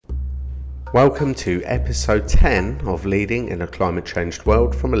Welcome to episode 10 of Leading in a Climate Changed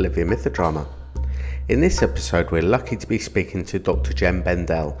World from Olivia Mythodrama. In this episode, we're lucky to be speaking to Dr. Jem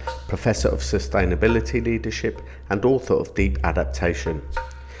Bendell, Professor of Sustainability Leadership and author of Deep Adaptation.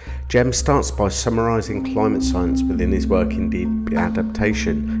 Jem starts by summarising climate science within his work in deep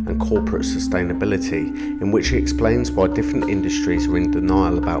adaptation and corporate sustainability, in which he explains why different industries are in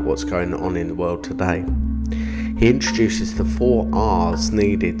denial about what's going on in the world today. He introduces the 4 R's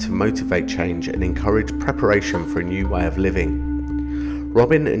needed to motivate change and encourage preparation for a new way of living.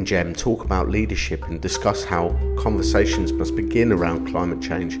 Robin and Jem talk about leadership and discuss how conversations must begin around climate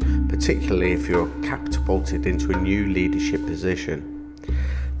change, particularly if you're catapulted into a new leadership position.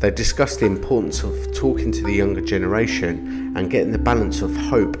 They discuss the importance of talking to the younger generation and getting the balance of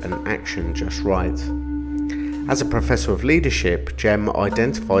hope and action just right. As a professor of leadership, Jem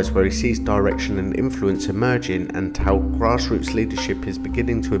identifies where he sees direction and influence emerging and how grassroots leadership is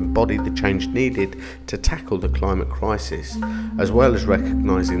beginning to embody the change needed to tackle the climate crisis, as well as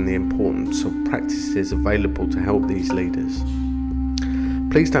recognising the importance of practices available to help these leaders.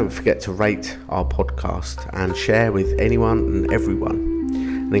 Please don't forget to rate our podcast and share with anyone and everyone.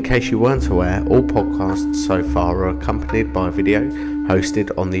 And in case you weren't aware, all podcasts so far are accompanied by a video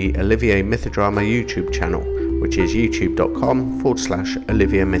hosted on the Olivia Mythodrama YouTube channel, which is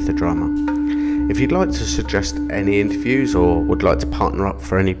youtube.com/Olivia Mythodrama. If you'd like to suggest any interviews or would like to partner up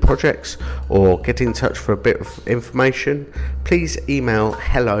for any projects or get in touch for a bit of information, please email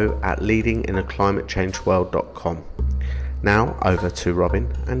hello@leadinginaclimatechangedworld.com. Now over to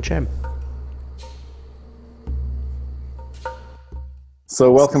Robin and Jem. So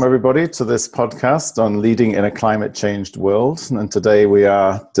welcome everybody to this podcast on Leading in a Climate Changed World. And today we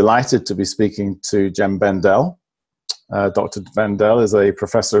are delighted to be speaking to Jem Bendell. Dr. Bendell is a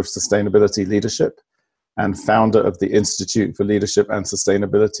professor of sustainability leadership and founder of the Institute for Leadership and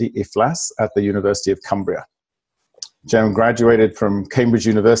Sustainability, IFLAS, at the University of Cumbria. Jem graduated from Cambridge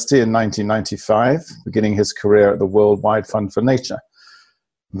University in 1995, beginning his career at the Worldwide Fund for Nature.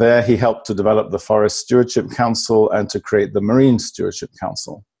 There, he helped to develop the Forest Stewardship Council and to create the Marine Stewardship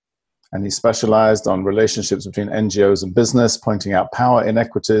Council. And he specialized on relationships between NGOs and business, pointing out power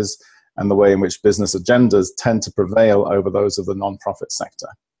inequities and the way in which business agendas tend to prevail over those of the non-profit sector.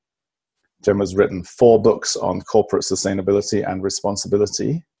 Jem has written 4 books on corporate sustainability and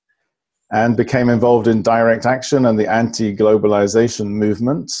responsibility and became involved in direct action and the anti-globalization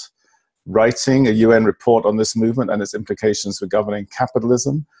movement, writing a UN report on this movement and its implications for governing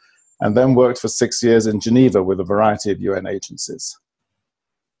capitalism, and then worked for 6 years in Geneva with a variety of UN agencies.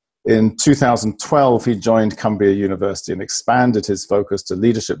 In 2012, he joined Cumbria University and expanded his focus to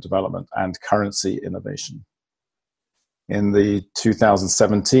leadership development and currency innovation. In the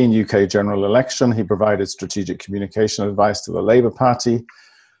 2017 UK general election, he provided strategic communication advice to the Labour Party,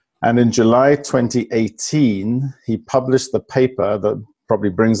 and in July 2018, he published the paper that probably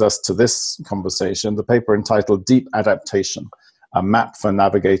brings us to this conversation, the paper entitled Deep Adaptation, A Map for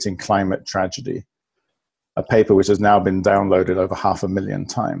Navigating Climate Tragedy, a paper which has now been downloaded over 500,000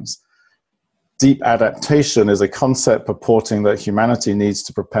 times. Deep adaptation is a concept purporting that humanity needs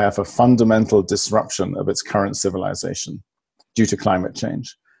to prepare for fundamental disruption of its current civilization due to climate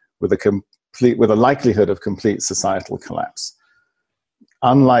change, with a likelihood of complete societal collapse.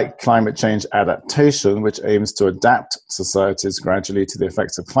 Unlike climate change adaptation, which aims to adapt societies gradually to the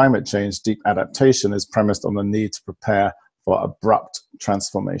effects of climate change, deep adaptation is premised on the need to prepare for abrupt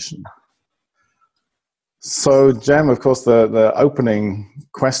transformation. So, Jem, of course, the opening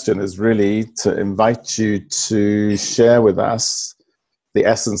question is really to invite you to share with us the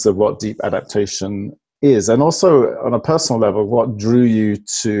essence of what deep adaptation is, and also on a personal level, what drew you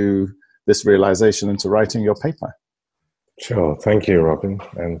to this realization and to writing your paper. Sure. Thank you, Robin,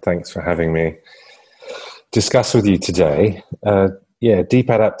 and thanks for having me discuss with you today.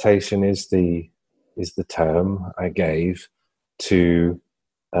 Deep adaptation is the term I gave to.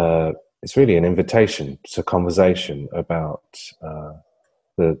 It's really an invitation to conversation about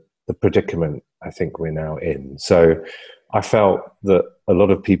the predicament I think we're now in. So I felt that a lot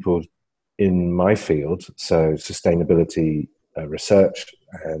of people in my field, so sustainability research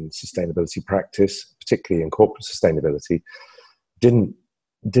and sustainability practice, particularly in corporate sustainability, didn't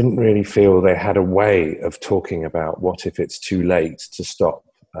really feel they had a way of talking about what if it's too late to stop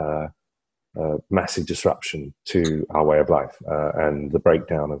massive disruption to our way of life and the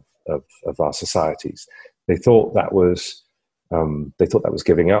breakdown of our societies. They thought that was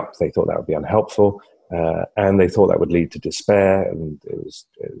giving up. They thought that would be unhelpful, and they thought that would lead to despair, and it was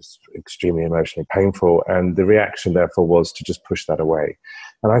extremely emotionally painful. And the reaction, therefore, was to just push that away.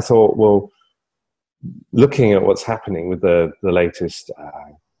 And I thought, well, looking at what's happening with the latest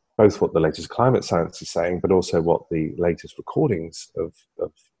both what the latest climate science is saying, but also what the latest recordings of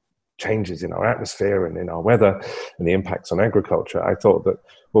changes in our atmosphere and in our weather and the impacts on agriculture, I thought that,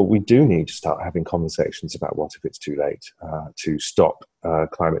 well, we do need to start having conversations about what if it's too late to stop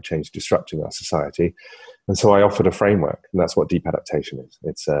climate change disrupting our society. And so I offered a framework, and that's what deep adaptation is.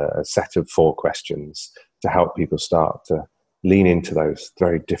 It's a set of 4 questions to help people start to lean into those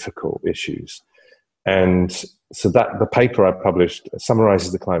very difficult issues. And so that the paper I published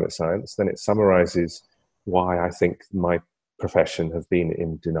summarizes the climate science, then it summarizes why I think my profession have been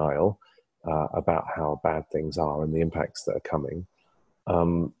in denial about how bad things are and the impacts that are coming,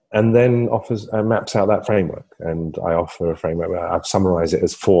 and then offers maps out that framework. And I offer a framework where I've summarized it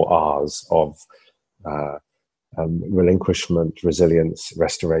as 4 R's of relinquishment, resilience,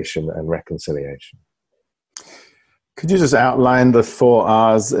 restoration, and reconciliation. Could you just outline the 4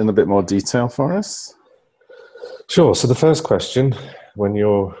 R's in a bit more detail for us? Sure. So the first question, when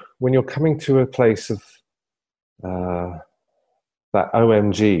you're coming to a place of that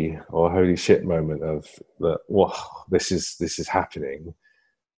OMG or holy shit moment of the, whoa, this is happening,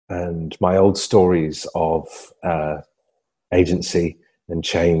 and my old stories of agency and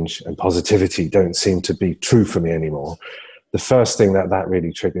change and positivity don't seem to be true for me anymore. The first thing that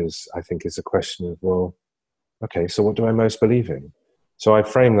really triggers, I think, is a question of, well, okay, so what do I most believe in? So I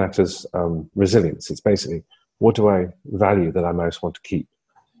frame that as resilience. It's basically, what do I value that I most want to keep?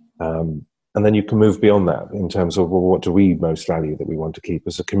 And then you can move beyond that in terms of, well, what do we most value that we want to keep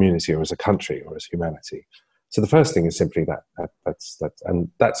as a community or as a country or as humanity? So the first thing is simply that.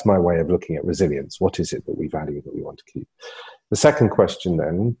 And that's my way of looking at resilience. What is it that we value that we want to keep? The second question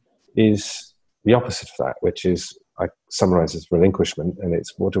then is the opposite of that, which is, I summarize as relinquishment, and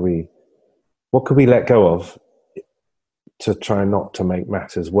it's what could we let go of to try not to make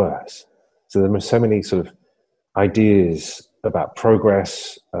matters worse? So there are so many sort of ideas about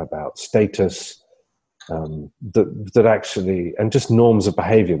progress, about status, that actually, and just norms of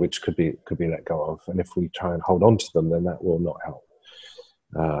behavior which could be let go of. And if we try and hold on to them, then that will not help.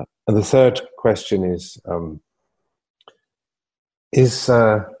 And the third question is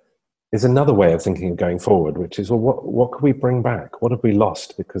another way of thinking of going forward, which is, well, what could we bring back? What have we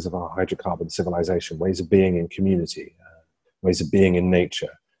lost because of our hydrocarbon civilization? Ways of being in community, ways of being in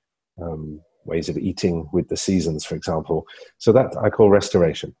nature, ways of eating with the seasons, for example. So that I call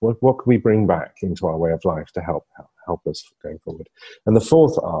restoration. What can we bring back into our way of life to help us going forward? And the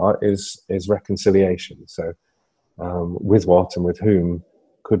fourth R is reconciliation. So with what and with whom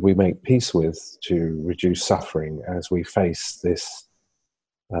could we make peace with to reduce suffering as we face this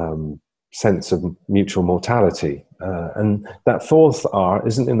sense of mutual mortality? And that fourth R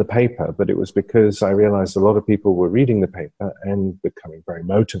isn't in the paper, but it was because I realized a lot of people were reading the paper and becoming very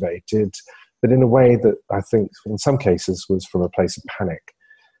motivated, but in a way that I think in some cases was from a place of panic.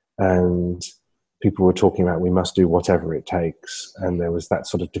 And people were talking about, we must do whatever it takes. And there was that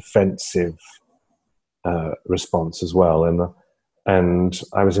sort of defensive response as well. And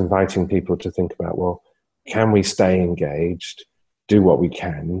I was inviting people to think about, well, can we stay engaged, do what we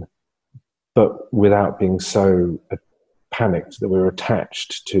can, but without being so panicked that we're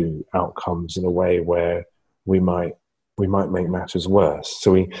attached to outcomes in a way where we might make matters worse.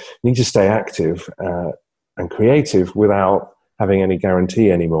 So we need to stay active and creative without having any guarantee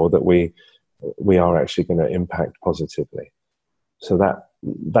anymore that we are actually going to impact positively. So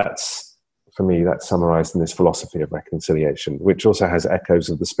that's for me, that's summarized in this philosophy of reconciliation, which also has echoes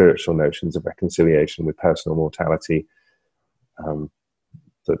of the spiritual notions of reconciliation with personal mortality.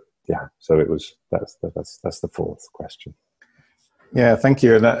 So that's the fourth question. Yeah, thank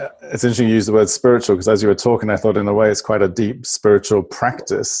you. And it's interesting you use the word spiritual, because as you were talking, I thought in a way it's quite a deep spiritual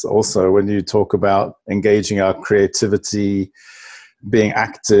practice also when you talk about engaging our creativity, being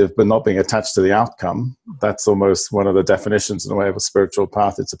active but not being attached to the outcome. That's almost one of the definitions in a way of a spiritual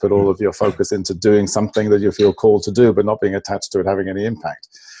path, is to put all of your focus into doing something that you feel called to do but not being attached to it having any impact.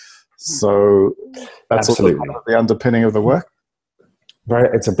 So that's also part of the underpinning of the work.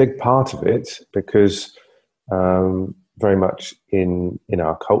 Right, it's a big part of it because very much in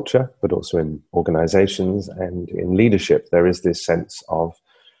our culture, but also in organizations and in leadership, there is this sense of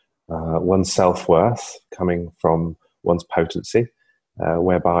one's self-worth coming from one's potency,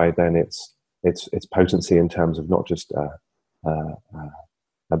 whereby then it's potency in terms of not just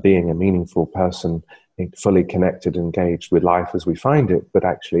being a meaningful person, fully connected, engaged with life as we find it, but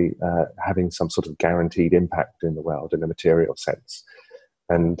actually having some sort of guaranteed impact in the world in a material sense.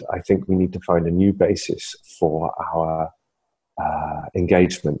 And I think we need to find a new basis for our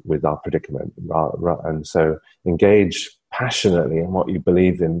engagement with our predicament. And so engage passionately in what you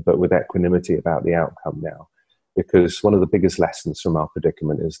believe in, but with equanimity about the outcome now. because one of the biggest lessons from our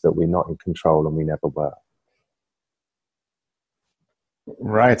predicament is that we're not in control, and we never were.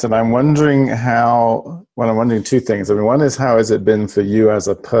 Right, and I'm wondering I'm wondering two things. I mean, one is, how has it been for you as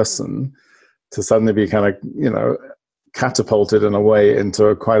a person to suddenly be kind of, catapulted in a way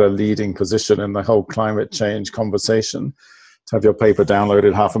into quite a leading position in the whole climate change conversation? To have your paper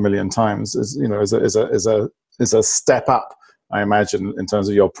downloaded 500,000 times is a step up, I imagine, in terms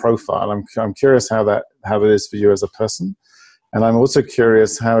of your profile. I'm curious how it is for you as a person, and I'm also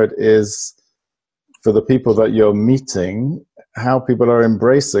curious how it is for the people that you're meeting, how people are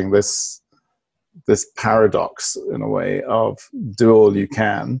embracing this paradox, in a way, of do all you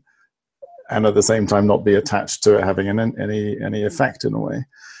can and at the same time not be attached to it having any effect, in a way.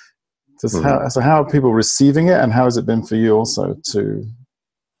 So how are people receiving it, and how has it been for you also to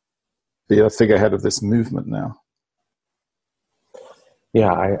be a figurehead of this movement now?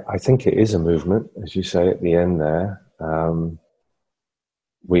 Yeah, I think it is a movement, as you say at the end there.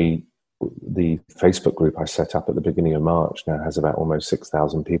 The Facebook group I set up at the beginning of March now has about almost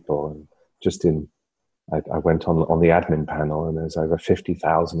 6,000 people. And I went on the admin panel, and there's over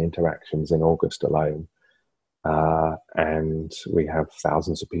 50,000 interactions in August alone. And we have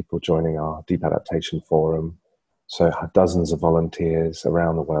thousands of people joining our Deep Adaptation Forum. So dozens of volunteers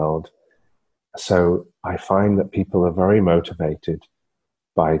around the world. So I find that people are very motivated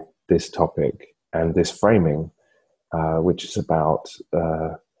by this topic and this framing, which is about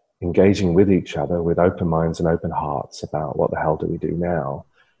engaging with each other with open minds and open hearts about what the hell do we do now.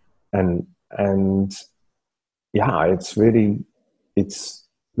 And yeah,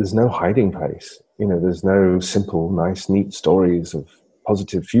 there's no hiding place. There's no simple, nice, neat stories of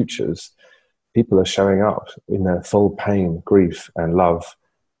positive futures. People are showing up in their full pain, grief, and love.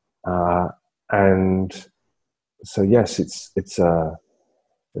 And so, yes, it's a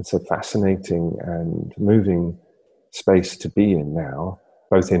fascinating and moving space to be in now,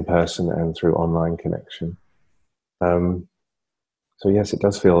 both in person and through online connection. So yes, it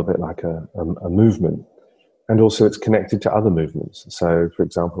does feel a bit like a movement. And also it's connected to other movements. So, for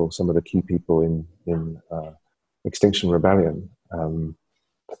example, some of the key people in Extinction Rebellion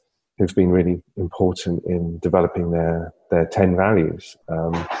who've been really important in developing their 10 values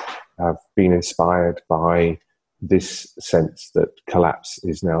have been inspired by this sense that collapse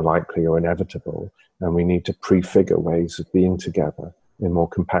is now likely or inevitable, and we need to prefigure ways of being together in more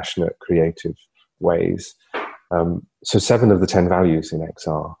compassionate, creative ways. So 7 of the 10 values in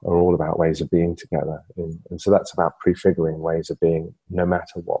XR are all about ways of being together. And so that's about prefiguring ways of being no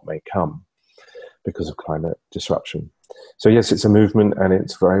matter what may come because of climate disruption. So yes, it's a movement, and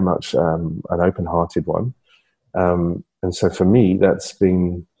it's very much an open-hearted one. And so for me, that's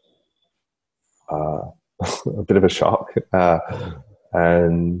been a bit of a shock.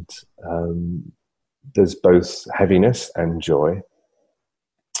 And there's both heaviness and joy.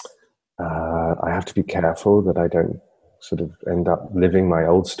 I have to be careful that I don't sort of end up living my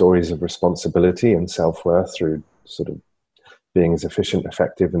old stories of responsibility and self-worth through sort of being as efficient,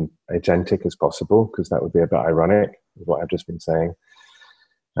 effective, and agentic as possible, because that would be a bit ironic with what I've just been saying.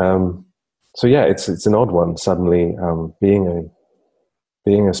 So yeah, it's an odd one, suddenly being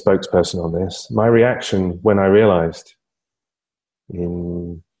a spokesperson on this. My reaction when I realized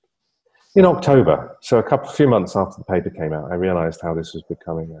in October, so a few months after the paper came out, I realized how this was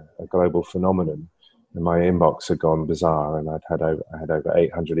becoming a global phenomenon, and my inbox had gone bizarre, and I had over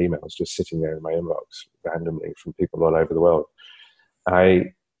 800 emails just sitting there in my inbox randomly from people all over the world.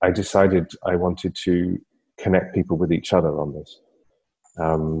 I decided I wanted to connect people with each other on this,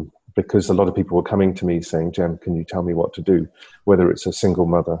 because a lot of people were coming to me saying, "Jem, can you tell me what to do?" Whether it's a single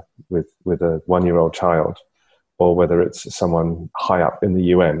mother with a 1-year-old child, or whether it's someone high up in the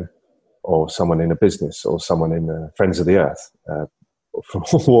UN, or someone in a business, or someone in Friends of the Earth, from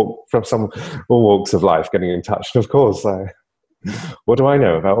all walks of life getting in touch. And of course, what do I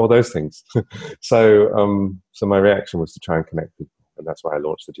know about all those things? So my reaction was to try and connect people, and that's why I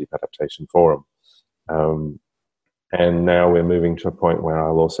launched the Deep Adaptation Forum. And now we're moving to a point where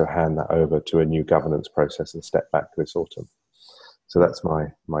I'll also hand that over to a new governance process and step back this autumn. So that's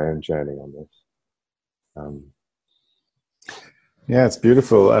my own journey on this. Yeah, it's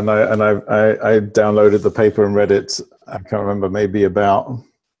beautiful, and I downloaded the paper and read it. I can't remember, maybe about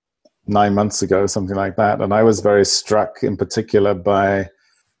 9 months ago, something like that. And I was very struck, in particular, by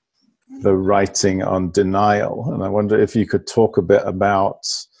the writing on denial. And I wonder if you could talk a bit about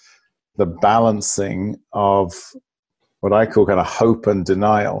the balancing of what I call kind of hope and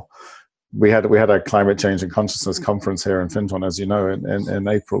denial. We had a climate change and consciousness conference here in Finton, as you know, in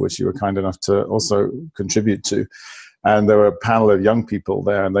April, which you were kind enough to also contribute to. And there were a panel of young people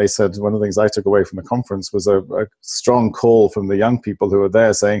there, and they said one of the things I took away from the conference was a strong call from the young people who were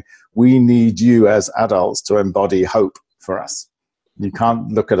there saying, we need you as adults to embody hope for us. You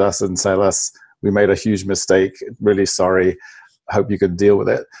can't look at us and tell us we made a huge mistake, really sorry, hope you can deal with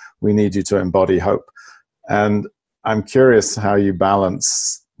it. We need you to embody hope. And I'm curious how you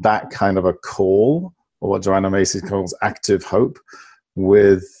balance that kind of a call, or what Joanna Macy calls active hope,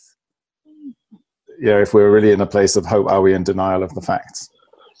 with, if we're really in a place of hope, are we in denial of the facts?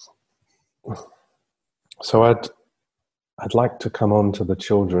 So I'd like to come on to the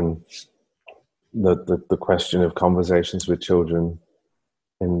children, the question of conversations with children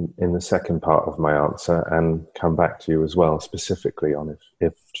in the second part of my answer, and come back to you as well, specifically on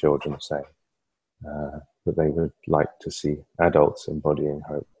if children say that they would like to see adults embodying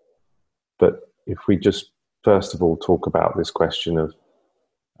hope. But if we just first of all talk about this question of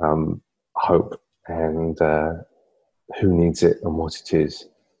hope and who needs it and what it is,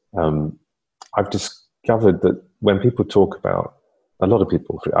 I've discovered that when people talk about, a lot of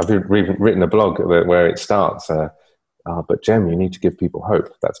people, I've written a blog where it starts, but Jem, you need to give people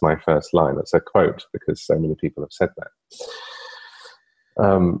hope. That's my first line. That's a quote because so many people have said that.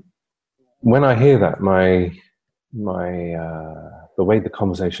 When I hear that, the way the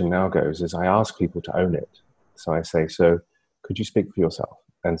conversation now goes is I ask people to own it. So I say, so could you speak for yourself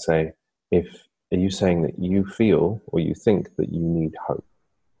and say, are you saying that you feel or you think that you need hope?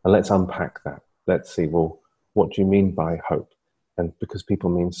 And let's unpack that. Let's see, well, what do you mean by hope? And because people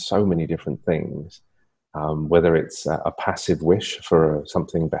mean so many different things, whether it's a passive wish for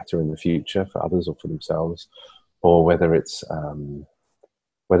something better in the future for others or for themselves, or whether it's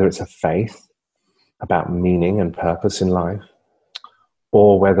a faith about meaning and purpose in life,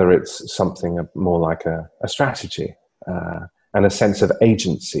 or whether it's something more like a strategy and a sense of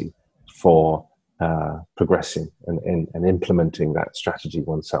agency for progressing and implementing that strategy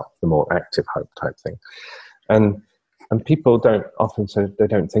oneself, the more active hope type thing. And people don't often say, they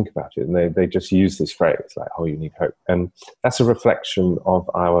don't think about it, and they just use this phrase like, oh, you need hope. And that's a reflection of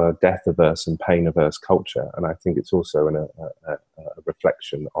our death-averse and pain-averse culture. And I think it's also a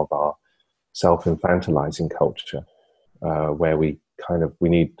reflection of our self-infantilizing culture, where we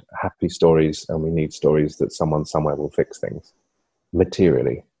need happy stories, and we need stories that someone somewhere will fix things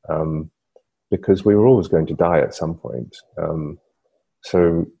materially, because we were always going to die at some point.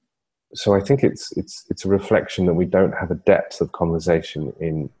 So I think it's a reflection that we don't have a depth of conversation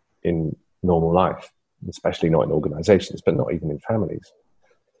in normal life, especially not in organizations, but not even in families.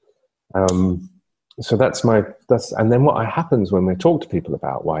 So and then what happens when we talk to people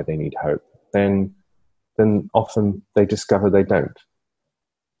about why they need hope, then often they discover they don't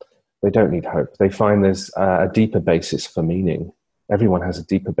need hope. They find there's a deeper basis for meaning. Everyone has a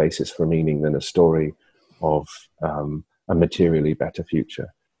deeper basis for meaning than a story of a materially better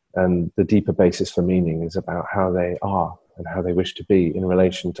future. And the deeper basis for meaning is about how they are and how they wish to be in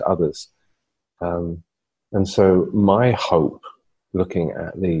relation to others. And so my hope, looking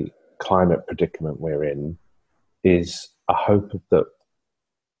at the climate predicament we're in, is a hope that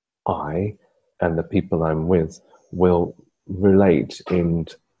I and the people I'm with will relate in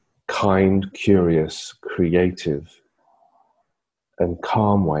kind, curious, creative, and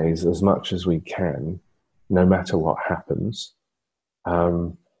calm ways as much as we can, no matter what happens.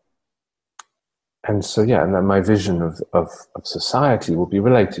 And so, and then my vision of society will be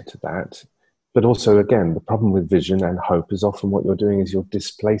related to that. But also, again, the problem with vision and hope is often what you're doing is you're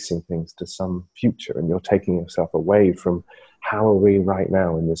displacing things to some future, and you're taking yourself away from how are we right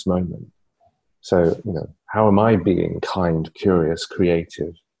now in this moment. So, how am I being kind, curious,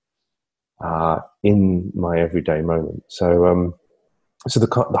 creative in my everyday moment? So,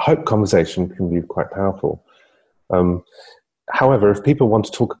 the hope conversation can be quite powerful. However, if people want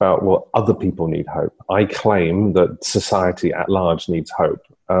to talk about what other people need hope, I claim that society at large needs hope.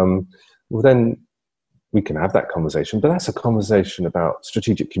 Well, then we can have that conversation, but that's a conversation about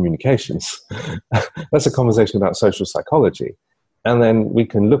strategic communications. That's a conversation about social psychology. And then we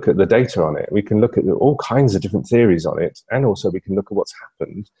can look at the data on it. We can look at all kinds of different theories on it. And also we can look at what's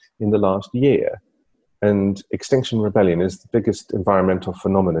happened in the last year. And Extinction Rebellion is the biggest environmental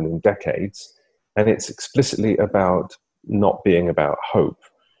phenomenon in decades. And it's explicitly about not being about hope.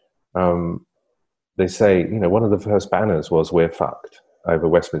 They say, one of the first banners was "We're fucked" over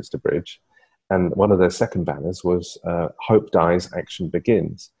Westminster Bridge. And one of their second banners was "Hope dies, action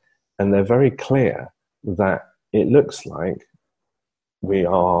begins." And they're very clear that it looks like we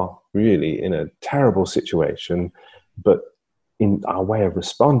are really in a terrible situation, but in our way of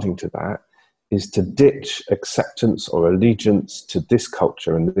responding to that is to ditch acceptance or allegiance to this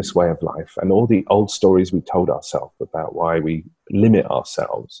culture and this way of life and all the old stories we told ourselves about why we limit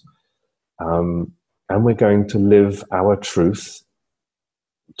ourselves. And we're going to live our truth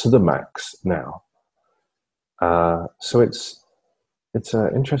to the max now. So it's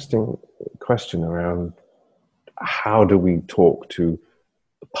an interesting question around how do we talk to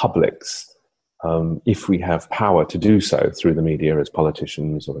publics if we have power to do so through the media as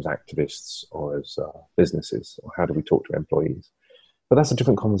politicians or as activists or as businesses, or how do we talk to employees? But that's a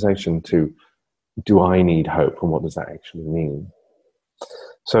different conversation to, do I need hope and what does that actually mean?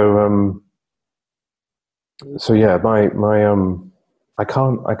 So yeah, I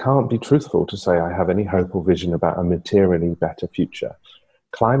can't be truthful to say I have any hope or vision about a materially better future.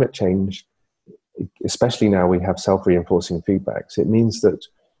 Climate change, especially now we have self-reinforcing feedbacks, it means that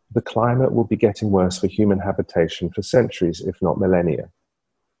the climate will be getting worse for human habitation for centuries, if not millennia.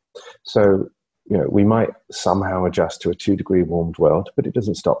 So, we might somehow adjust to a 2-degree warmed world, but it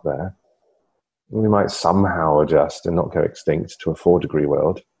doesn't stop there. We might somehow adjust and not go extinct to a 4-degree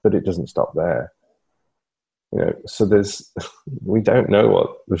world, but it doesn't stop there. So we don't know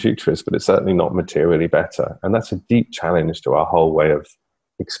what the future is, but it's certainly not materially better. And that's a deep challenge to our whole way of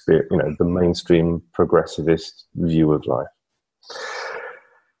experience, the mainstream progressivist view of life.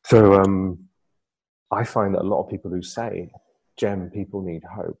 So I find that a lot of people who say, Jem, people need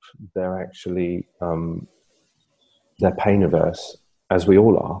hope, they're actually, they're pain averse, as we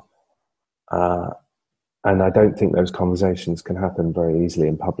all are. And I don't think those conversations can happen very easily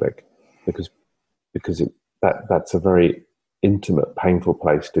in public because that's a very intimate, painful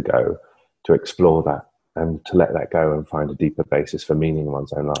place to go to explore that and to let that go and find a deeper basis for meaning in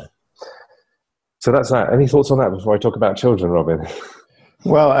one's own life. So that's that. Any thoughts on that before I talk about children, Robin?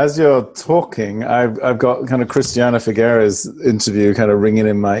 Well, as you're talking, I've got kind of Christiana Figueres' interview kind of ringing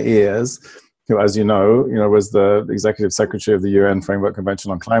in my ears, who, as you know, was the executive secretary of the UN Framework Convention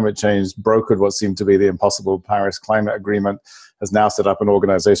on Climate Change, brokered what seemed to be the impossible Paris Climate Agreement, has now set up an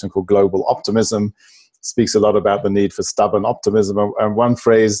organization called Global Optimism, speaks a lot about the need for stubborn optimism. And one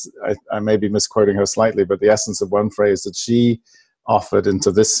phrase, I may be misquoting her slightly, but the essence of one phrase that she offered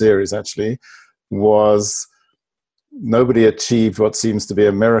into this series actually was, nobody achieved what seems to be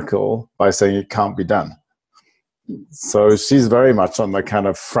a miracle by saying it can't be done. So she's very much on the kind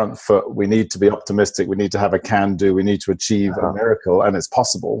of front foot. We need to be optimistic. We need to have a can-do. We need to achieve a miracle, and it's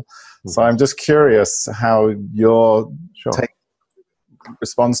possible. So I'm just curious how your take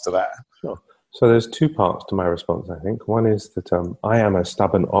responds to that. Sure. So there's 2 parts to my response, I think. One is that I am a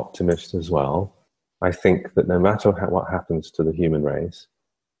stubborn optimist as well. I think that no matter what happens to the human race,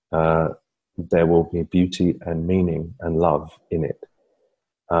 there will be beauty and meaning and love in it.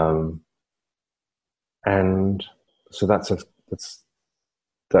 And so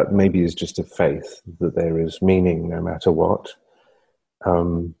that maybe is just a faith that there is meaning no matter what.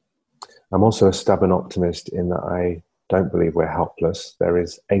 I'm also a stubborn optimist in that I don't believe we're helpless. There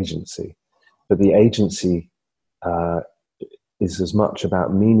is agency. But the agency is as much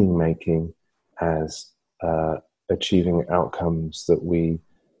about meaning making as achieving outcomes that we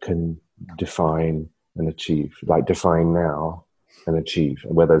can define and achieve, like define now and achieve,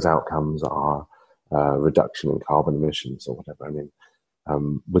 and where those outcomes are reduction in carbon emissions or whatever. I mean,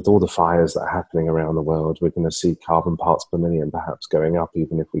 with all the fires that are happening around the world, we're going to see carbon parts per million perhaps going up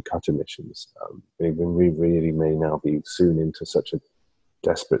even if we cut emissions. We really may now be soon into such a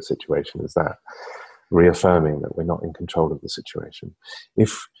desperate situation as that, reaffirming that we're not in control of the situation.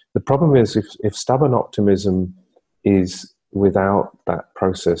 If the problem is, if stubborn optimism is without that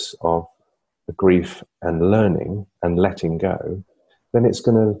process of grief and learning and letting go, then it's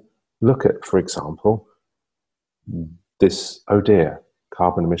going to look at, for example, this, oh dear,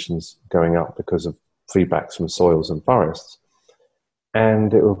 carbon emissions going up because of feedbacks from soils and forests.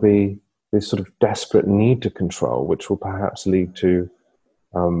 And it will be this sort of desperate need to control, which will perhaps lead to,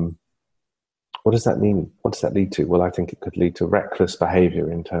 what does that mean? What does that lead to? Well, I think it could lead to reckless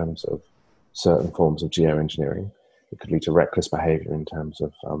behavior in terms of certain forms of geoengineering. It could lead to reckless behavior in terms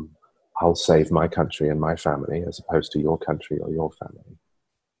of, I'll save my country and my family as opposed to your country or your family.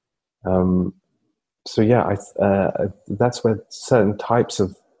 So yeah, that's where certain types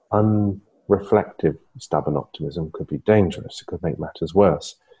of unreflective stubborn optimism could be dangerous. It could make matters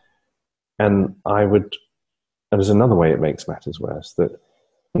worse. And there's another way it makes matters worse, that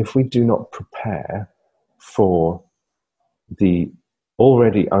if we do not prepare for the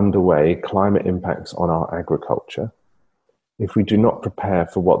already underway climate impacts on our agriculture, if we do not prepare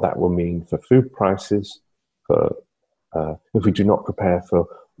for what that will mean for food prices, if we do not prepare for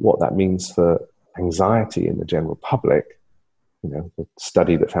what that means for anxiety in the general public, the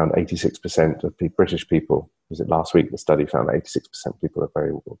study that found 86% of British people, was it last week, the study found 86% of people are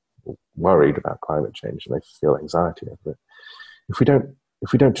very worried about climate change and they feel anxiety over it. If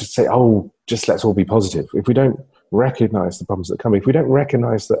we don't just say, oh, just let's all be positive, if we don't recognize the problems that come, if we don't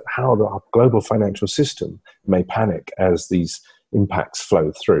recognize that how the global financial system may panic as these impacts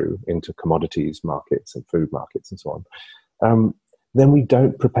flow through into commodities markets and food markets and so on, then we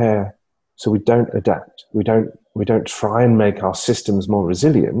don't prepare. So we don't adapt. We don't try and make our systems more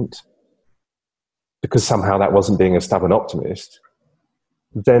resilient because somehow that wasn't being a stubborn optimist.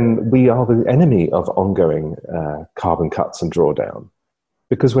 Then we are the enemy of ongoing carbon cuts and drawdown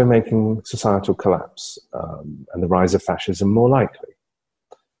because we're making societal collapse and the rise of fascism more likely.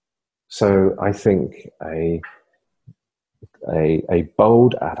 So I think a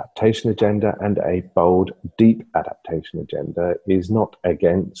bold adaptation agenda and a bold, deep adaptation agenda is not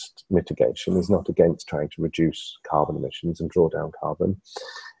against mitigation, is not against trying to reduce carbon emissions and draw down carbon.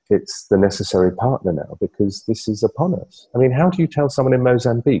 It's the necessary partner now because this is upon us. I mean, how do you tell someone in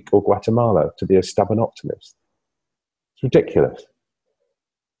Mozambique or Guatemala to be a stubborn optimist? It's ridiculous.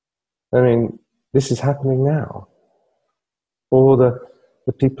 I mean, this is happening now. Or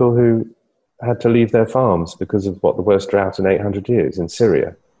the people who had to leave their farms because of the worst drought in 800 years in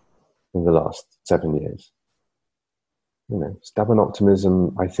Syria in the last 7 years. Stubborn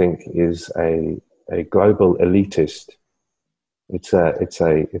optimism, I think, is a global elitist. It's an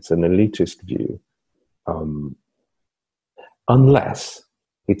elitist view, unless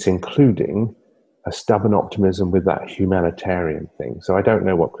it's including a stubborn optimism with that humanitarian thing. So I don't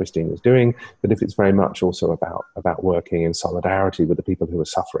know what Christine is doing, but if it's very much also about working in solidarity with the people who are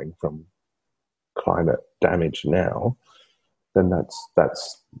suffering from climate damage now, then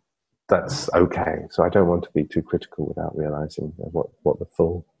that's okay. So I don't want to be too critical without realizing what the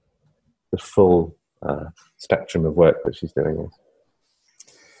full spectrum of work that she's doing is.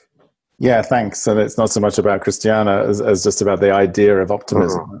 Yeah, thanks. And it's not so much about Christiana as just about the idea of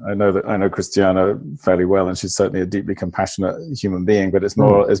optimism. I know Christiana fairly well, and she's certainly a deeply compassionate human being. But it's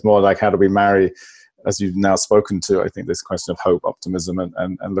more like, how do we marry, as you've now spoken to, I think, this question of hope, optimism,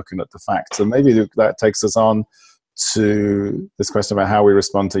 and looking at the facts. And maybe that takes us on to this question about how we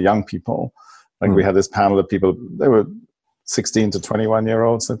respond to young people. Like we had this panel of people, they were 16 to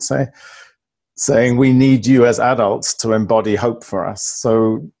 21-year-olds, let's say, saying we need you as adults to embody hope for us.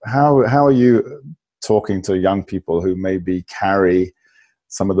 So how are you talking to young people who maybe carry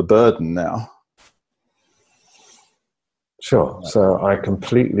some of the burden now? Sure. So I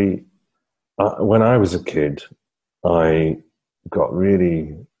completely, when I was a kid, I got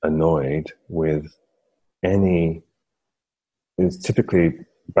really annoyed with it's typically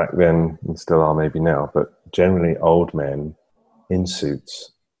back then, and still are maybe now, but generally old men in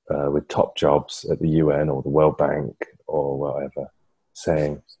suits with top jobs at the UN or the World Bank or whatever,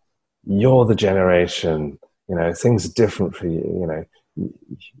 saying, you're the generation, things are different for you,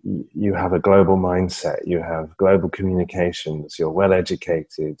 you have a global mindset, you have global communications, you're well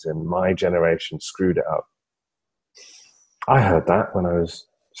educated, and my generation screwed it up. I heard that when I was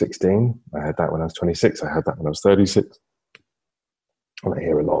 16, I heard that when I was 26, I heard that when I was 36. And I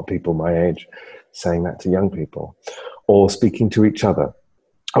hear a lot of people my age saying that to young people, or speaking to each other.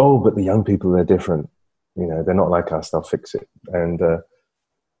 Oh, but the young people, they're different. They're not like us, they'll fix it. And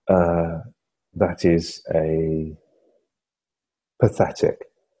that is a pathetic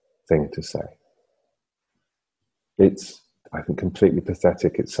thing to say. It's, I think, completely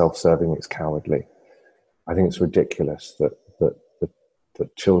pathetic. It's self-serving. It's cowardly. I think it's ridiculous that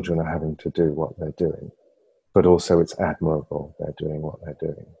children are having to do what they're doing, but also it's admirable they're doing what they're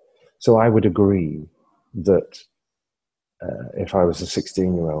doing. So I would agree that if I was a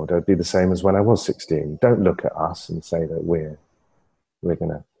 16-year-old, I'd be the same as when I was 16. Don't look at us and say that we're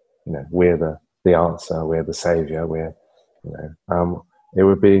gonna, we're the answer, we're the savior, it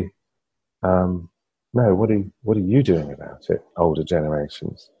would be, no, what are you doing about it, older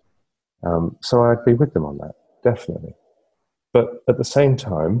generations? So I'd be with them on that, definitely. But at the same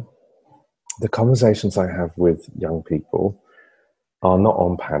time, the conversations I have with young people are not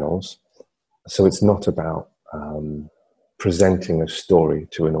on panels. So it's not about presenting a story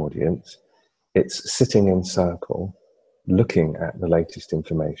to an audience. It's sitting in circle, looking at the latest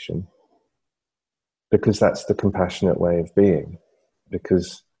information, because that's the compassionate way of being,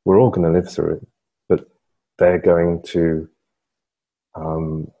 because we're all going to live through it, but they're going to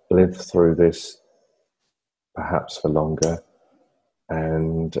live through this perhaps for longer.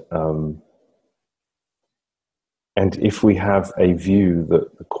 And if we have a view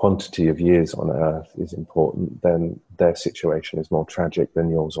that the quantity of years on Earth is important, then their situation is more tragic than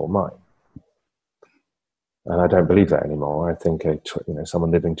yours or mine. And I don't believe that anymore. I think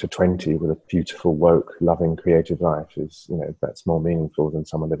someone living to 20 with a beautiful, woke, loving, creative life is, that's more meaningful than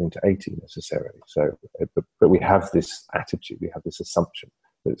someone living to 80 necessarily. So, but we have this attitude, we have this assumption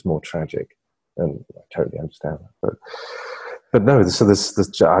that it's more tragic, and I totally understand that. But no, so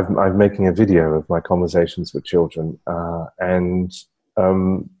I'm making a video of my conversations with children, and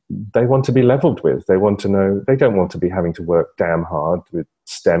they want to be leveled with. They want to know, they don't want to be having to work damn hard with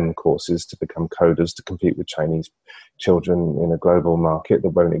STEM courses to become coders to compete with Chinese children in a global market that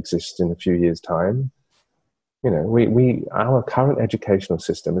won't exist in a few years' time. Our current educational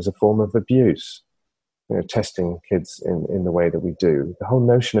system is a form of abuse. Testing kids in the way that we do. The whole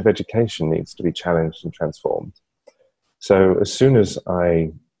notion of education needs to be challenged and transformed. So as soon as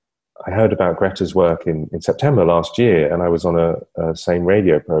I heard about Greta's work in September last year, and I was on a same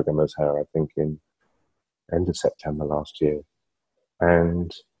radio program as her, I think in end of September last year.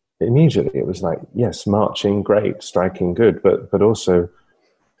 And immediately it was like, yes, marching, great, striking, good, but also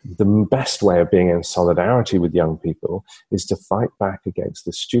the best way of being in solidarity with young people is to fight back against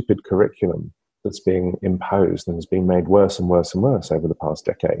the stupid curriculum that's being imposed and has been made worse and worse and worse over the past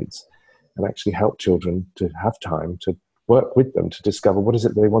decades, and actually help children to have time to work with them to discover what is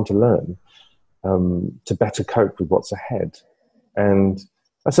it they want to learn, to better cope with what's ahead. And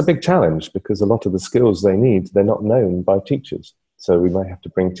that's a big challenge because a lot of the skills they need, they're not known by teachers. So we might have to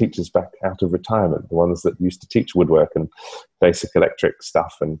bring teachers back out of retirement, the ones that used to teach woodwork and basic electric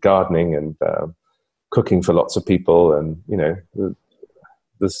stuff and gardening and cooking for lots of people. And,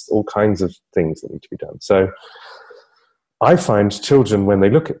 there's all kinds of things that need to be done. So I find children, when they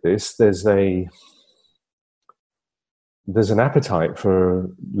look at this, there's an appetite for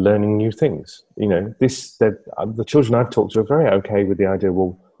learning new things. The children I've talked to are very okay with the idea,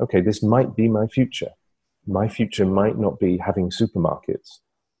 well, okay, this might be my future. My future might not be having supermarkets.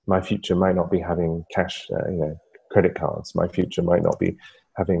 My future might not be having cash, credit cards. My future might not be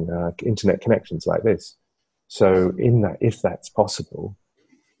having internet connections like this. So if that's possible,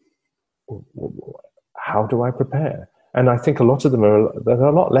 how do I prepare? And I think a lot of them they're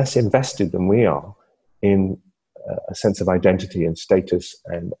a lot less invested than we are in a sense of identity and status,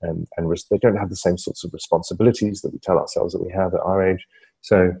 and they don't have the same sorts of responsibilities that we tell ourselves that we have at our age.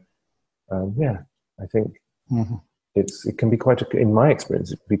 So, I think it can be in my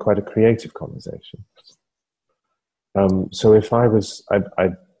experience, it can be quite a creative conversation. So if I'm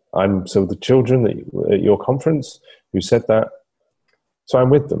the children at your conference who said that, so I'm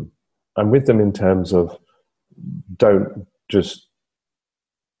with them. I'm with them in terms of don't just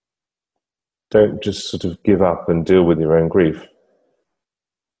sort of give up and deal with your own grief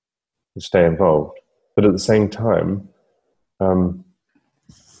and stay involved. But at the same time,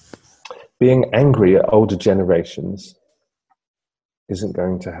 being angry at older generations isn't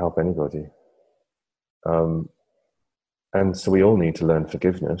going to help anybody. And so we all need to learn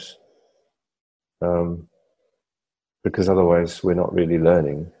forgiveness, because otherwise we're not really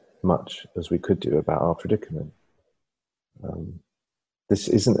learning much as we could do about our predicament. This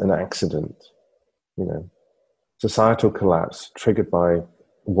isn't an accident, Societal collapse triggered by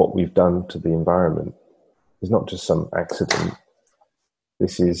what we've done to the environment is not just some accident.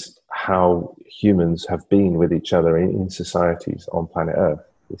 This is how humans have been with each other in societies on planet Earth.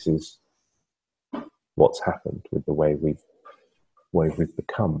 This is what's happened with the way we've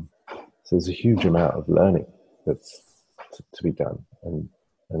become. So there's a huge amount of learning that's to be done,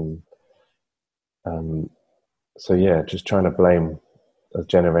 just trying to blame a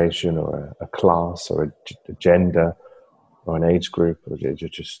generation or a class or a gender or an age group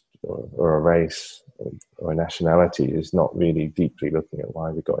or a race or a nationality is not really deeply looking at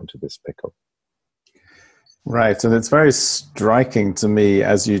why we got into this pickle. Right, and it's very striking to me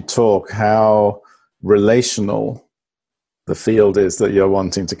as you talk how relational the field is that you're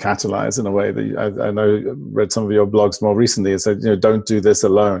wanting to catalyze in a way that I know read some of your blogs more recently and said, don't do this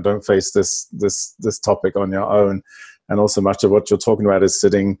alone, don't face this topic on your own. And also much of what you're talking about is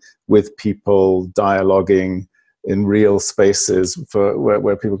sitting with people, dialoguing in real spaces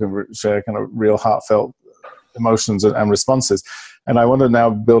where people can share kind of real heartfelt emotions and responses. And I want to now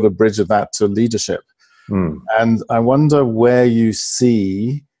build a bridge of that to leadership. And I wonder where you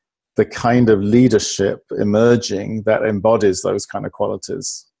see the kind of leadership emerging that embodies those kind of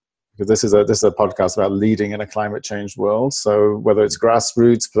qualities. Because this is a podcast about leading in a climate change world. So whether it's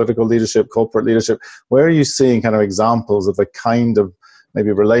grassroots, political leadership, corporate leadership, where are you seeing kind of examples of the kind of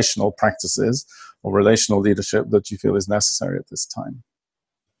maybe relational practices or relational leadership that you feel is necessary at this time?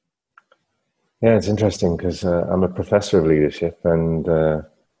 Yeah, it's interesting because I'm a professor of leadership, and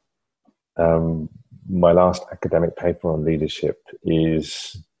my last academic paper on leadership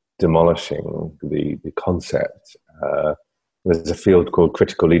is demolishing the concept. There's a field called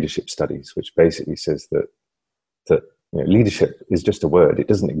critical leadership studies, which basically says that leadership is just a word; it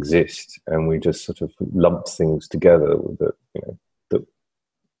doesn't exist, and we just sort of lump things together. That that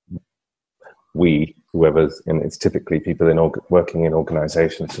whoever's, and it's typically people working in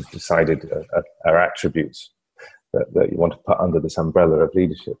organisations, have decided are attributes that you want to put under this umbrella of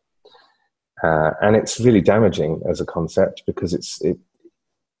leadership. And it's really damaging as a concept, because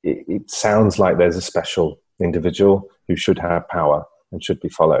it sounds like there's a special individual who should have power and should be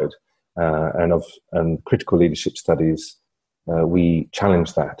followed. And critical leadership studies, we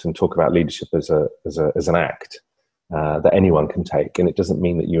challenge that and talk about leadership as an act that anyone can take, and it doesn't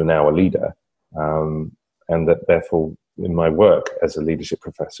mean that you're now a leader. And that therefore, in my work as a leadership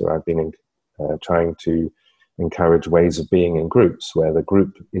professor, I've been trying to encourage ways of being in groups where the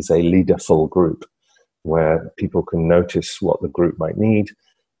group is a leaderful group, where people can notice what the group might need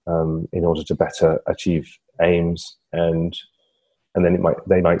in order to better achieve aims, and then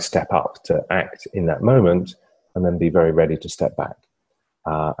they might step up to act in that moment, and then be very ready to step back.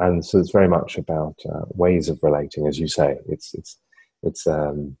 And so it's very much about ways of relating, as you say. It's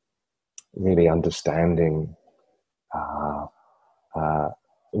really understanding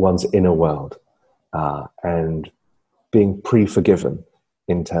one's inner world, and being pre-forgiven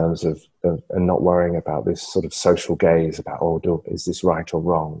in terms of and not worrying about this sort of social gaze about, is this right or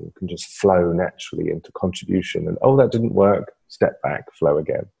wrong? You can just flow naturally into contribution, and that didn't work, step back, flow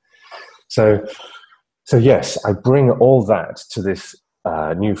again. So yes, I bring all that to this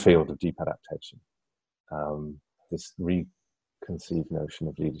new field of deep adaptation, this reconceived notion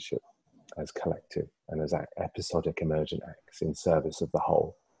of leadership as collective and as episodic emergent acts in service of the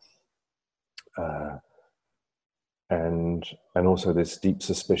whole. And also this deep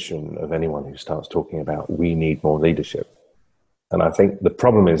suspicion of anyone who starts talking about, we need more leadership. And I think the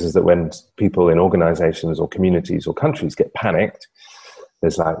problem is that when people in organizations or communities or countries get panicked,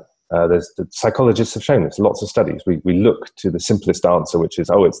 there's the psychologists have shown this, lots of studies. We look to the simplest answer, which is,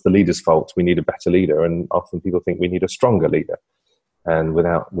 it's the leader's fault, we need a better leader. And often people think we need a stronger leader, and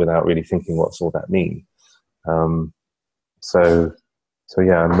without really thinking what's all that mean. So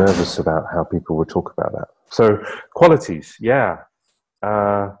yeah, I'm nervous about how people will talk about that. So qualities, yeah.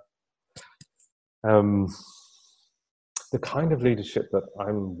 The kind of leadership that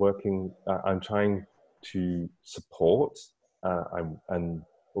I'm trying to support, and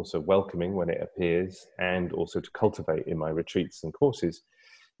also welcoming when it appears, and also to cultivate in my retreats and courses,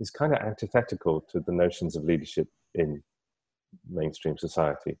 is kind of antithetical to the notions of leadership in mainstream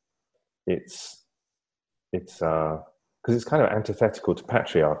society. It's because it's kind of antithetical to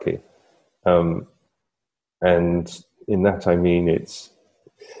patriarchy, and in that I mean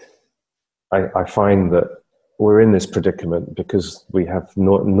I find that we're in this predicament because we have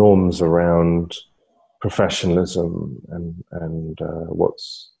norms around professionalism and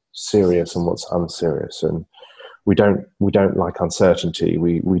what's serious and what's unserious, and we don't like uncertainty.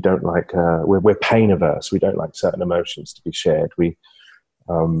 We don't like we're pain averse. We don't like certain emotions to be shared.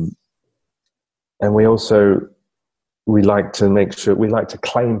 And we like to make sure, we like to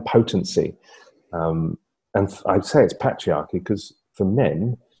claim potency, and I'd say it's patriarchy, because for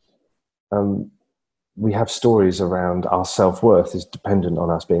men, we have stories around our self-worth is dependent on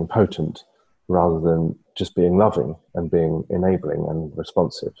us being potent, rather than just being loving and being enabling and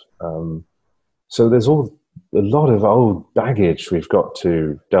responsive. So there's a lot of old baggage we've got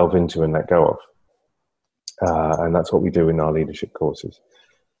to delve into and let go of. And that's what we do in our leadership courses.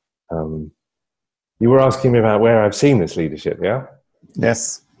 You were asking me about where I've seen this leadership, yeah?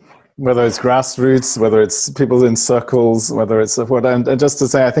 Yes. Whether it's grassroots, whether it's people in circles, whether it's what, and just to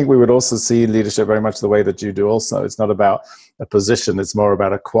say, I think we would also see leadership very much the way that you do also. It's not about a position, it's more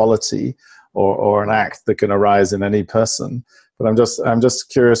about a quality or an act that can arise in any person. But I'm just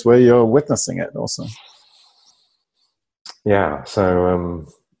curious where you're witnessing it also. Yeah, so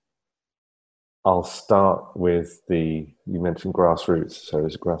I'll start with you mentioned grassroots. So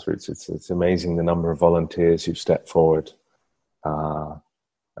as grassroots, it's amazing the number of volunteers who've stepped forward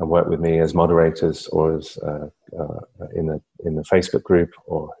and worked with me as moderators, or as in the Facebook group,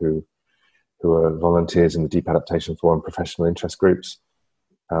 or who are volunteers in the Deep Adaptation Forum professional interest groups.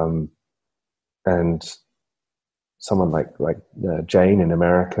 And someone like Jane in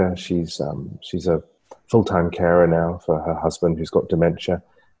America, she's a full-time carer now for her husband who's got dementia,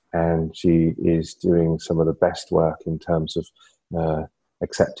 and she is doing some of the best work in terms of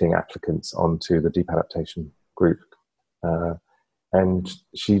accepting applicants onto the Deep Adaptation group. And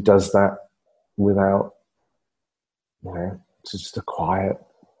she does that without, just a quiet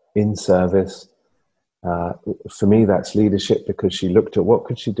in-service For me, that's leadership, because she looked at what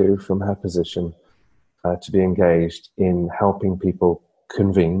could she do from her position to be engaged in helping people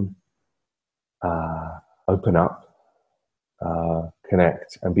convene, open up,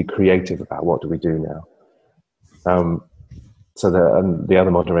 connect, and be creative about what do we do now. So the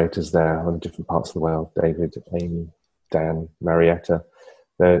other moderators there on different parts of the world, David, Amy, Dan, Marietta,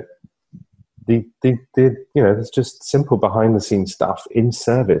 there's just simple behind the scenes stuff in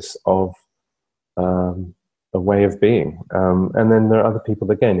service of a way of being. And then there are other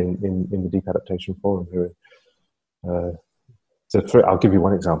people, again, in the Deep Adaptation Forum who are, I'll give you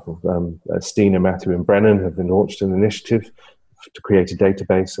one example. Stina, Matthew and Brennan have launched an initiative to create a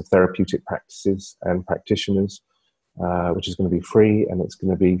database of therapeutic practices and practitioners, which is going to be free, and it's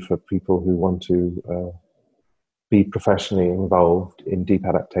going to be for people who want to be professionally involved in deep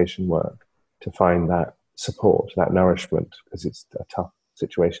adaptation work, to find that support, that nourishment, because it's a tough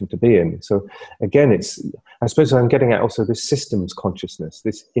situation to be in. So again, I suppose I'm getting at also this systems consciousness,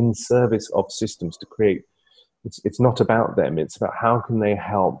 this in service of systems to create. It's not about them, it's about how can they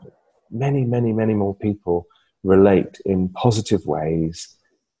help many, many, many more people relate in positive ways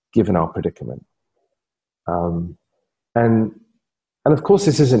given our predicament. And of course,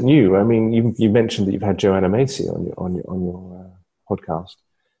 this isn't new. I mean, you mentioned that you've had Joanna Macy on your podcast,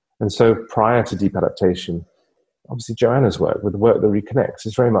 and so prior to deep adaptation, obviously Joanna's work with the work that reconnects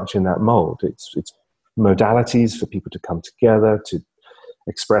is very much in that mold. It's modalities for people to come together, to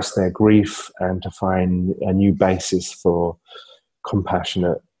express their grief, and to find a new basis for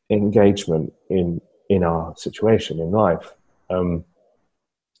compassionate engagement in our situation in life.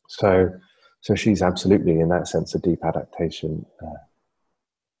 So she's absolutely, in that sense, a deep adaptation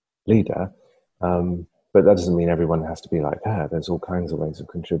leader. But that doesn't mean everyone has to be like her. There's all kinds of ways of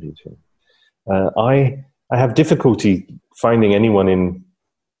contributing. I have difficulty finding anyone in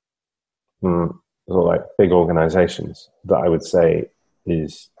sort of like big organizations that I would say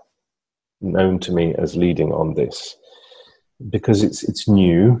is known to me as leading on this, because it's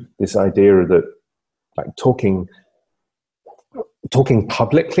new, this idea that like talking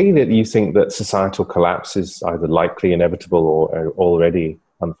publicly that you think that societal collapse is either likely, inevitable, or already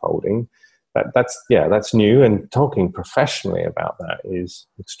unfolding. That's new, and talking professionally about that is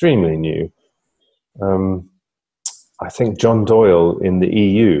extremely new. I think John Doyle in the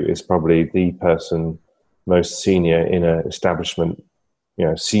EU is probably the person most senior in an establishment,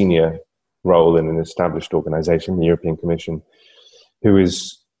 senior role in an established organization, the European Commission, who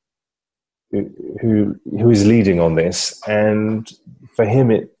is leading on this. And for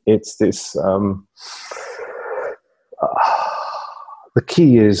him, it's this, the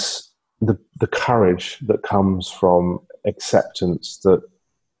key is the courage that comes from acceptance that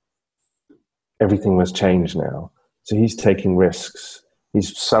everything must change now. So he's taking risks.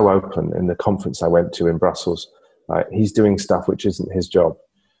 He's so open. In the conference I went to in Brussels, he's doing stuff which isn't his job,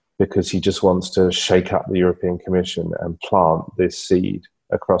 because he just wants to shake up the European Commission and plant this seed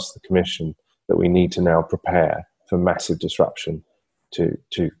across the Commission that we need to now prepare for massive disruption to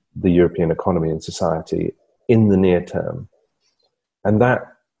the European economy and society in the near term. And that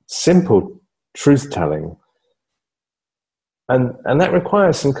simple truth-telling, and that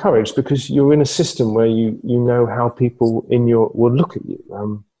requires some courage, because you're in a system where you know how people will look at you.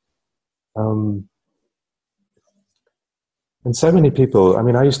 And so many people, I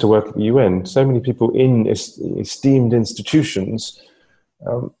mean, I used to work at the UN, so many people in esteemed institutions,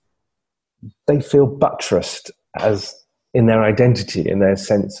 they feel buttressed as in their identity, in their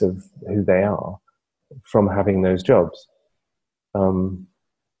sense of who they are from having those jobs.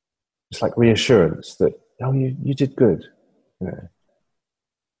 It's like reassurance that, oh, you did good.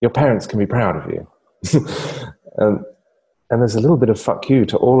 Your parents can be proud of you. And there's a little bit of fuck you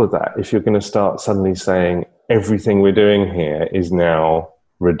to all of that if you're going to start suddenly saying everything we're doing here is now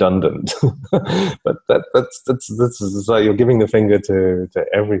redundant. But that's like you're giving the finger to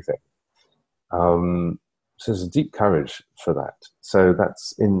everything. So there's a deep courage for that. So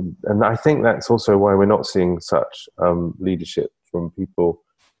and I think that's also why we're not seeing such leadership from people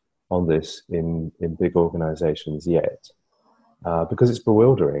on this in big organizations yet, because it's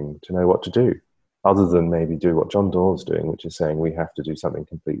bewildering to know what to do, other than maybe do what John Doyle's doing, which is saying we have to do something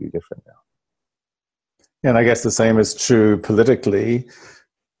completely different now. And I guess the same is true politically.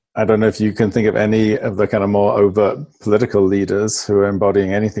 I don't know if you can think of any of the kind of more overt political leaders who are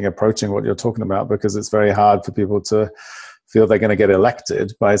embodying anything approaching what you're talking about, because it's very hard for people to feel they're going to get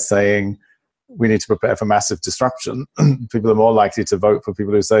elected by saying we need to prepare for massive disruption. People are more likely to vote for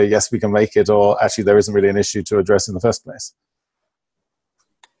people who say, yes, we can make it, or actually there isn't really an issue to address in the first place.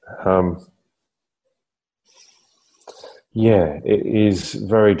 Yeah, it is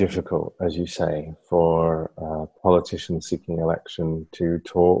very difficult, as you say, for politicians seeking election to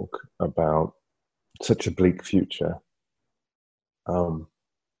talk about such a bleak future. Um,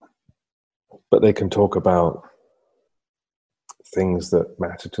 but they can talk about things that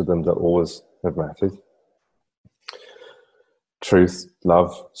matter to them, that always have mattered: truth,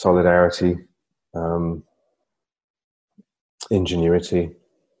 love, solidarity, um, ingenuity.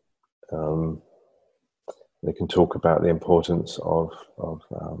 Um, they can talk about the importance of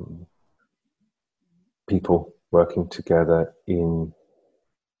people working together in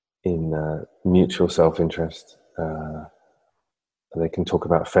mutual self-interest. They can talk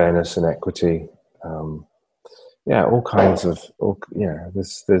about fairness and equity. All kinds of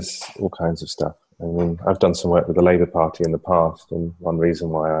there's all kinds of stuff. I mean, I've done some work with the Labour Party in the past, and one reason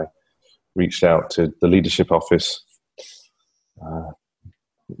why I reached out to the leadership office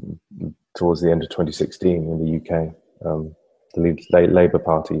towards the end of 2016 in the UK, the Labour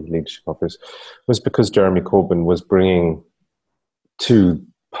Party leadership office, was because Jeremy Corbyn was bringing to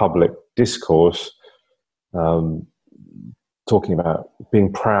public discourse, talking about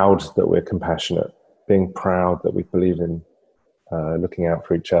being proud that we're compassionate, being proud that we believe in looking out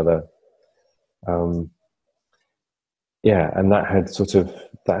for each other. And that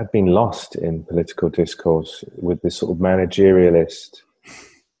had been lost in political discourse with this sort of managerialist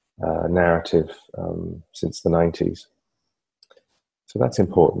narrative since the 90s. So that's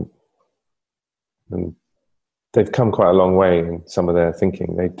important. And they've come quite a long way in some of their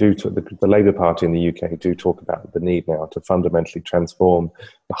thinking. They do. The Labour Party in the UK do talk about the need now to fundamentally transform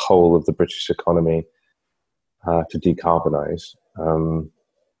the whole of the British economy to decarbonise.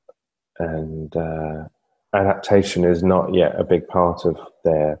 And adaptation is not yet a big part of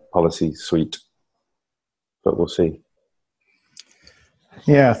their policy suite, but we'll see.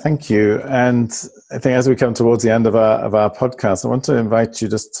 Yeah, thank you. And I think as we come towards the end of our podcast, I want to invite you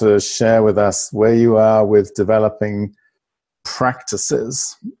just to share with us where you are with developing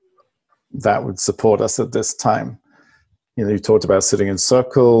practices that would support us at this time. You know, you talked about sitting in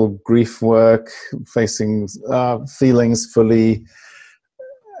circle, grief work, facing feelings fully.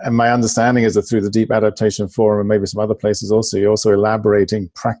 And my understanding is that through the Deep Adaptation Forum and maybe some other places also, you're also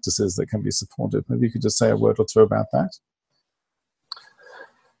elaborating practices that can be supported. Maybe you could just say a word or two about that.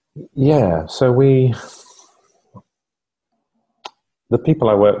 Yeah, so the people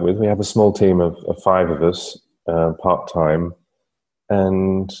I work with, we have a small team of 5 of us, part-time,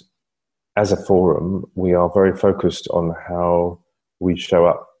 and as a forum, we are very focused on how we show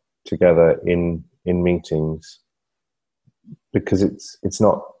up together in meetings, because it's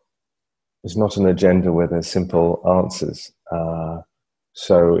not an agenda where there's simple answers.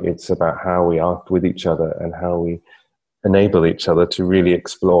 So it's about how we are with each other and how we enable each other to really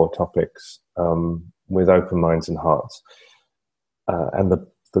explore topics with open minds and hearts. And the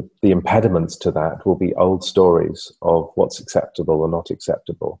impediments to that will be old stories of what's acceptable or not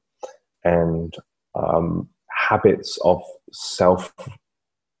acceptable, and habits of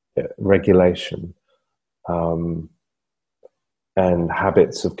self-regulation, and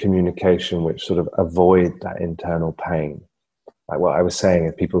habits of communication which sort of avoid that internal pain. Like what I was saying,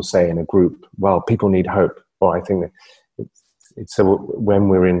 if people say in a group, well, people need hope, or I think that so when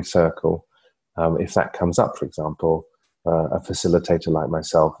we're in circle, if that comes up, for example, a facilitator like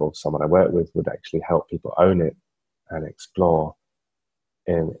myself or someone I work with would actually help people own it and explore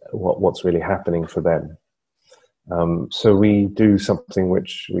in what's really happening for them. So we do something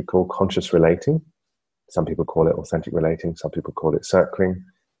which we call conscious relating. Some people call it authentic relating, some people call it circling.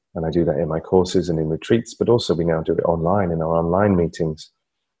 And I do that in my courses and in retreats, but also we now do it online in our online meetings,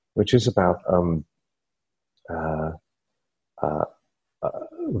 which is about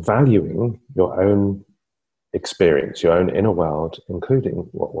valuing your own experience, your own inner world, including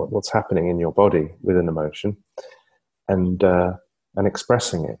what's happening in your body with an emotion, and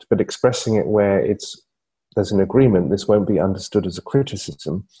expressing it, but expressing it where there's an agreement. This won't be understood as a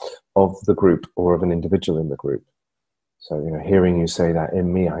criticism of the group or of an individual in the group. So, hearing you say that,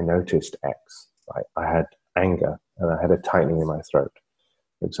 in me, I noticed X. I had anger and I had a tightening in my throat,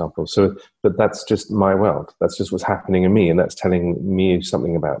 for example. So, but that's just my world. That's just what's happening in me, and that's telling me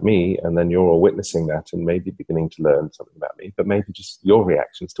something about me. And then you're all witnessing that and maybe beginning to learn something about me. But maybe just your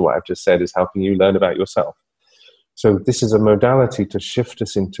reactions to what I've just said is helping you learn about yourself. So this is a modality to shift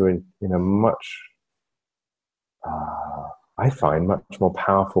us into a much, I find, much more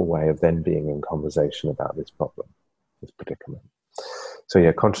powerful way of then being in conversation about this problem, this predicament. So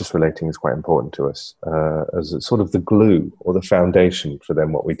yeah, conscious relating is quite important to us as a sort of the glue or the foundation for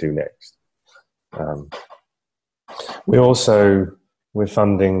then what we do next. We're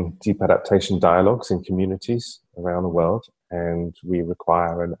funding deep adaptation dialogues in communities. around the world, and we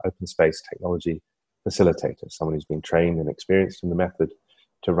require an open space technology facilitator, someone who's been trained and experienced in the method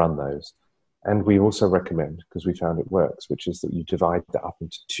to run those. And we also recommend, because we found it works, which is that you divide that up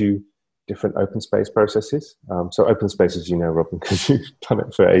into 2 different open space processes. So open space, as you know, Robin, because you've done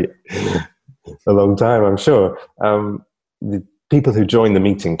it for a long time, I'm sure. The people who join the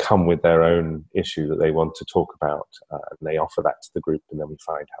meeting come with their own issue that they want to talk about, and they offer that to the group, and then we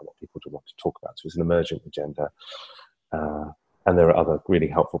find out what people want to talk about. So it's an emergent agenda. And there are other really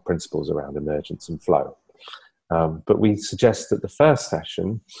helpful principles around emergence and flow. But we suggest that the first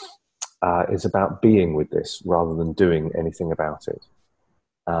session is about being with this rather than doing anything about it.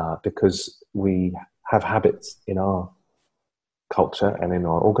 Because we have habits in our culture and in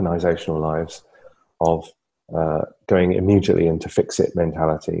our organizational lives of going immediately into fix-it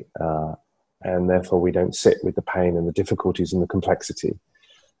mentality. And therefore we don't sit with the pain and the difficulties and the complexity.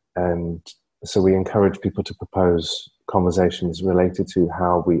 And so we encourage people to propose conversations related to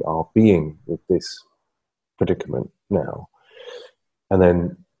how we are being with this predicament now. And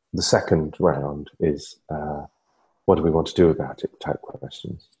then the second round is what do we want to do about it type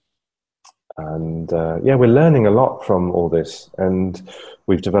questions. And we're learning a lot from all this, and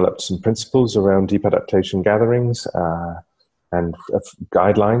we've developed some principles around deep adaptation gatherings and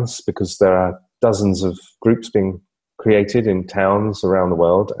guidelines, because there are dozens of groups being created in towns around the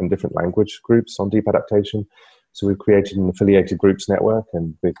world and different language groups on deep adaptation. So we've created an affiliated groups network,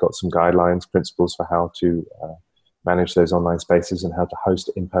 and we've got some guidelines, principles for how to manage those online spaces and how to host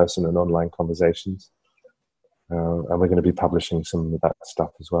in-person and online conversations. And we're going to be publishing some of that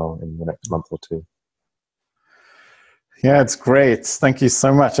stuff as well in the next month or 2. Yeah, it's great. Thank you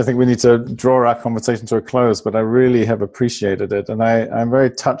so much. I think we need to draw our conversation to a close, but I really have appreciated it. And I'm very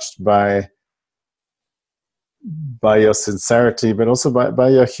touched by your sincerity, but also by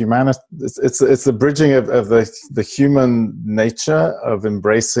your humanity. It's the bridging of the human nature of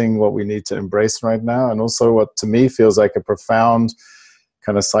embracing what we need to embrace right now, and also what to me feels like a profound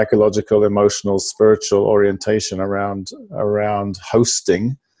kind of psychological, emotional, spiritual orientation around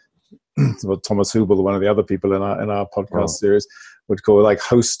hosting. What Thomas Hubel, one of the other people in our podcast series, would call like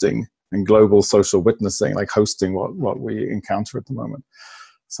hosting and global social witnessing, like hosting what we encounter at the moment.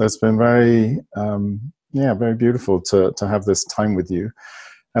 So it's been very very beautiful to have this time with you.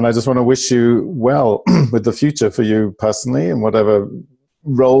 And I just want to wish you well with the future for you personally, and whatever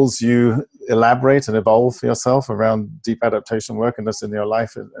roles you elaborate and evolve for yourself around deep adaptation work and just in your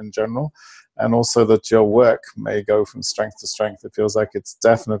life in general. And also that your work may go from strength to strength. It feels like it's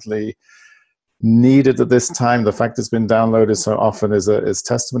definitely needed at this time. The fact it's been downloaded so often is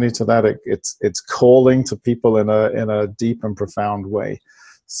testimony to that. It's calling to people in a deep and profound way.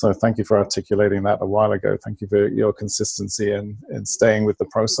 So thank you for articulating that a while ago. Thank you for your consistency in staying with the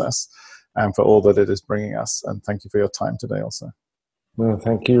process, and for all that it is bringing us. And thank you for your time today also. Well,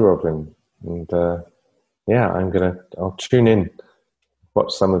 thank you, Robin. And I'll tune in,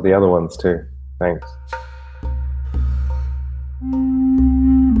 watch some of the other ones too. Thanks.